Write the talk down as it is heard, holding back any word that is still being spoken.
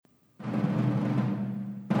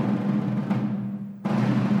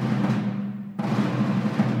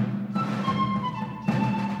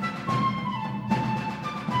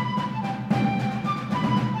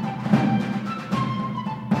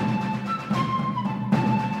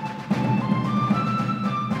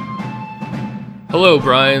Hello,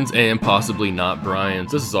 Bryans, and possibly not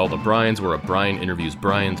Bryans. This is All the Bryans, where a Bryan interviews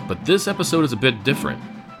Bryans, but this episode is a bit different,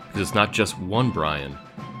 because it's not just one Bryan,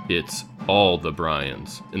 it's all the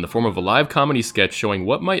Bryans, in the form of a live comedy sketch showing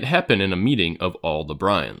what might happen in a meeting of all the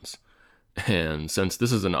Bryans. And since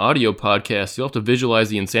this is an audio podcast, you'll have to visualize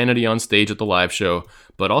the insanity on stage at the live show,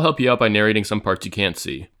 but I'll help you out by narrating some parts you can't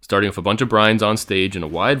see. Starting with a bunch of Bryans on stage in a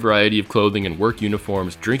wide variety of clothing and work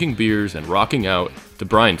uniforms, drinking beers and rocking out to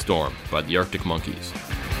Bryanstorm by the Arctic Monkeys.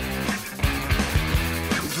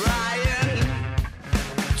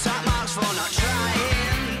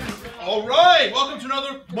 All right, welcome to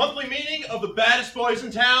another monthly meeting of the baddest boys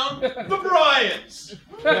in town, the Bryans.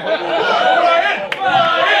 Bryan!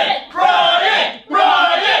 Bryan! Bryan!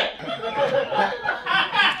 Bryan!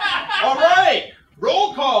 All right,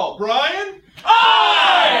 roll call. Bryan?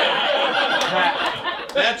 Aye!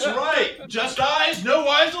 That's right, just ayes, no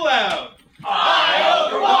Y's allowed. Aye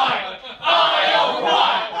over Y! Aye over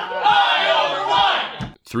Y! Aye over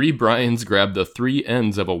Y! Three Bryans grab the three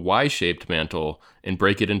ends of a Y-shaped mantle and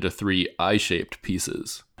break it into three I-shaped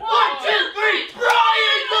pieces. 1, 2, 3,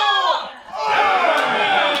 Bryan go!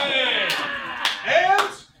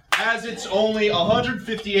 And as it's only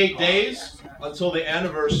 158 days until the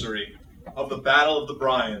anniversary of the Battle of the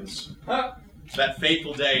Bryans, that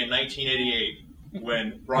fateful day in 1988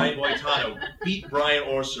 when Brian Boitano beat Brian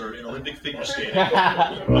Orser in Olympic figure skating.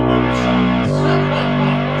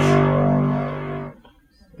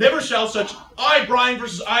 Never shall such I, Bryan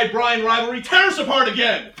versus I, Bryan rivalry tear us apart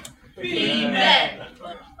again! Be men!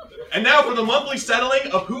 And now for the monthly settling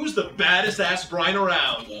of who's the baddest ass Bryan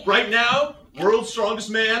around. Right now, world's strongest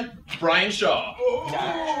man, Bryan Shaw.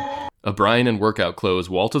 A Bryan in workout clothes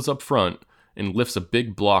waltzes up front and lifts a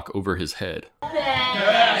big block over his head.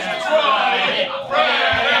 Badass Bryan!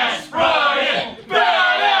 Badass Bryan!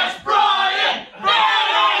 Badass Bryan!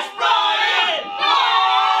 Badass Bryan!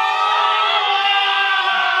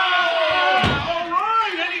 All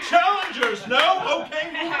right, any challengers? No? Okay,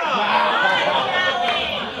 moving on.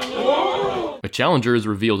 A challenger is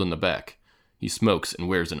revealed in the back. He smokes and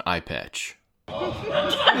wears an eye patch.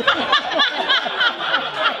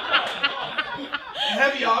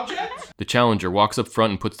 Heavy objects? The challenger walks up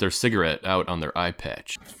front and puts their cigarette out on their eye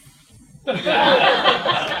patch.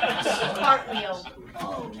 Cartwheel.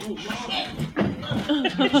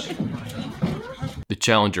 The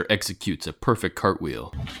challenger executes a perfect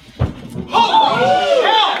cartwheel. Holy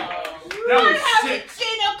hell! That was I sick. haven't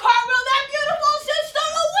seen a cartwheel that beautiful since the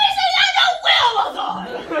Louisiana Wills!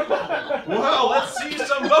 Well, let's see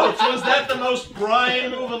some votes. Was that the most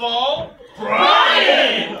Bryan move of all?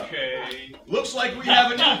 Bryan! Okay. Looks like we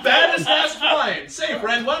have a new baddest ass Bryan. Say,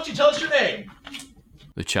 friend, why don't you tell us your name?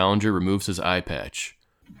 The challenger removes his eye patch.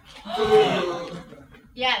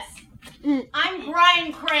 Yes. I'm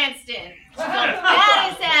Bryan Cranston. The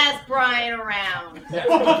baddest ass Bryan around.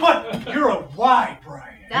 But you're a Y,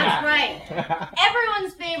 Bryan. That's right.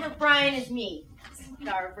 Everyone's favorite Bryan is me.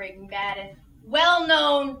 Star of Breaking Bad and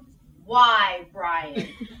well-known Y Bryan.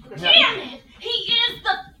 Damn it! He is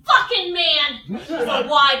the fucking man! The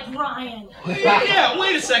Y Bryan. Yeah,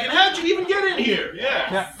 wait a second. How'd you even get in here?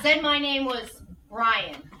 Yeah. Said my name was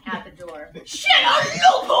Bryan at the door. Shit, a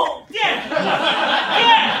loophole! Yeah,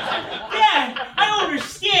 I don't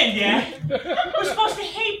understand that. We're supposed to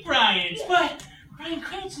hate Bryans, but Bryan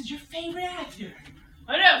Cranston's your favorite actor.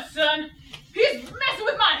 I know, son. He's messing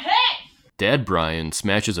with my head! Dad Bryan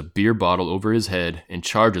smashes a beer bottle over his head and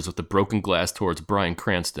charges with the broken glass towards Bryan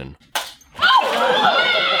Cranston.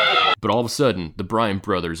 But all of a sudden, the Bryan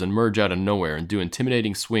brothers emerge out of nowhere and do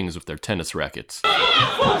intimidating swings with their tennis rackets.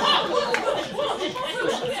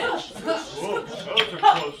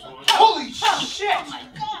 Holy shit!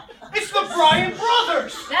 It's the Bryan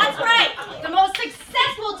brothers! That's right. The most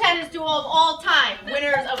successful tennis duo of all time.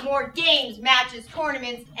 Winners of more games, matches,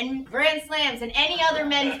 tournaments, and Grand Slams than any other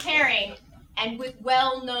men's pairing. And with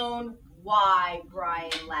well-known Y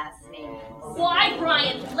Bryan last names. Y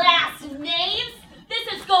Bryan last names? This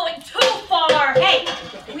is going too far! Hey,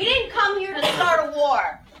 we didn't come here to start a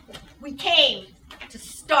war. We came to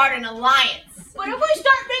start an alliance. But if we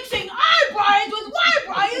start mixing I Bryans with Y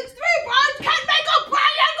Bryans, 3 Bryans can make a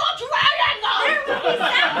triangle! There will be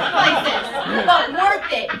sacrifices, but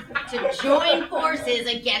worth it to join forces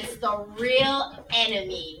against the real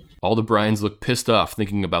enemy. All the Bryans look pissed off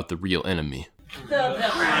thinking about the real enemy.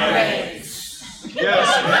 Yes.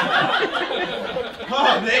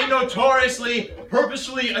 They notoriously,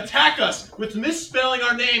 purposefully attack us with misspelling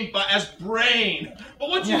our name as Brain. But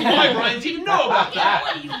what do you Y Bryans even know about that?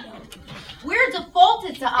 What do you know? We're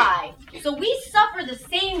defaulted to I, so we suffer the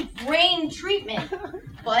same brain treatment,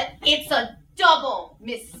 but it's a double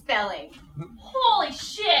misspelling. Holy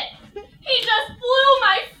shit! He just blew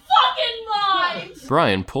my fucking mind!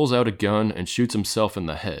 Brian pulls out a gun and shoots himself in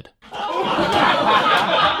the head. So what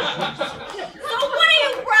do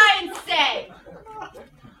you Brian say?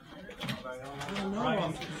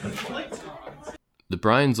 The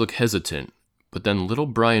Bryans look hesitant, but then little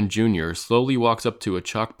Brian Jr. slowly walks up to a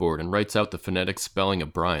chalkboard and writes out the phonetic spelling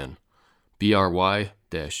of Brian. B-R-Y-U-H-N.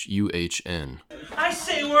 I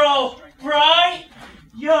say we're all Brian.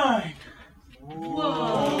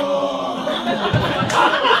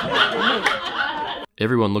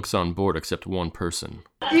 Everyone looks on board except one person.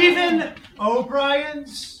 Even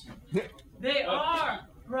O'Briens? They are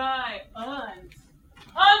Bryans.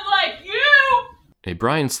 Unlike you! A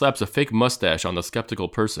Brian slaps a fake mustache on the skeptical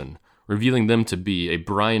person, revealing them to be a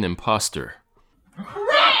Brian imposter.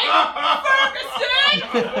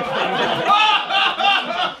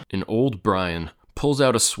 An old Brian pulls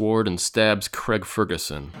out a sword and stabs Craig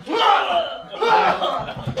Ferguson. We all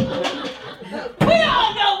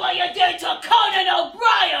know what you did to Conan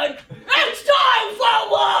O'Brien! It's time for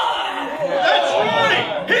war! That's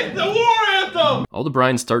right! Hit the war anthem! All the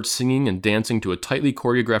Bryans start singing and dancing to a tightly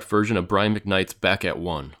choreographed version of Brian McKnight's Back at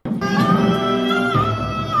One.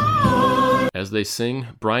 As they sing,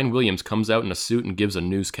 Brian Williams comes out in a suit and gives a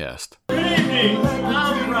newscast. Good evening,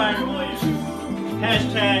 I'm Brian Williams.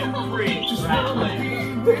 Hashtag free Brian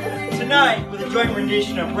Williams. Tonight, with a joint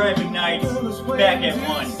rendition of Brian McKnight's Back at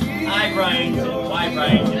One. I, Brian, and my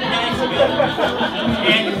Brian, and Nashville,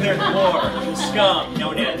 and declared war, the scum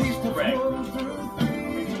known as Craig.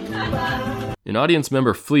 An audience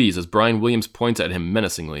member flees as Brian Williams points at him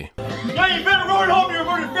menacingly. Now you better roll home to your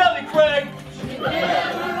murdered family, Craig!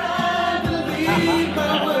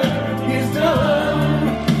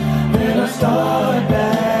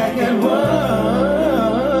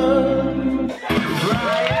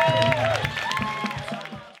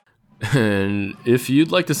 And if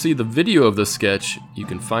you'd like to see the video of the sketch, you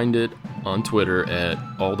can find it on Twitter at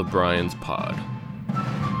AllTheBryans Pod.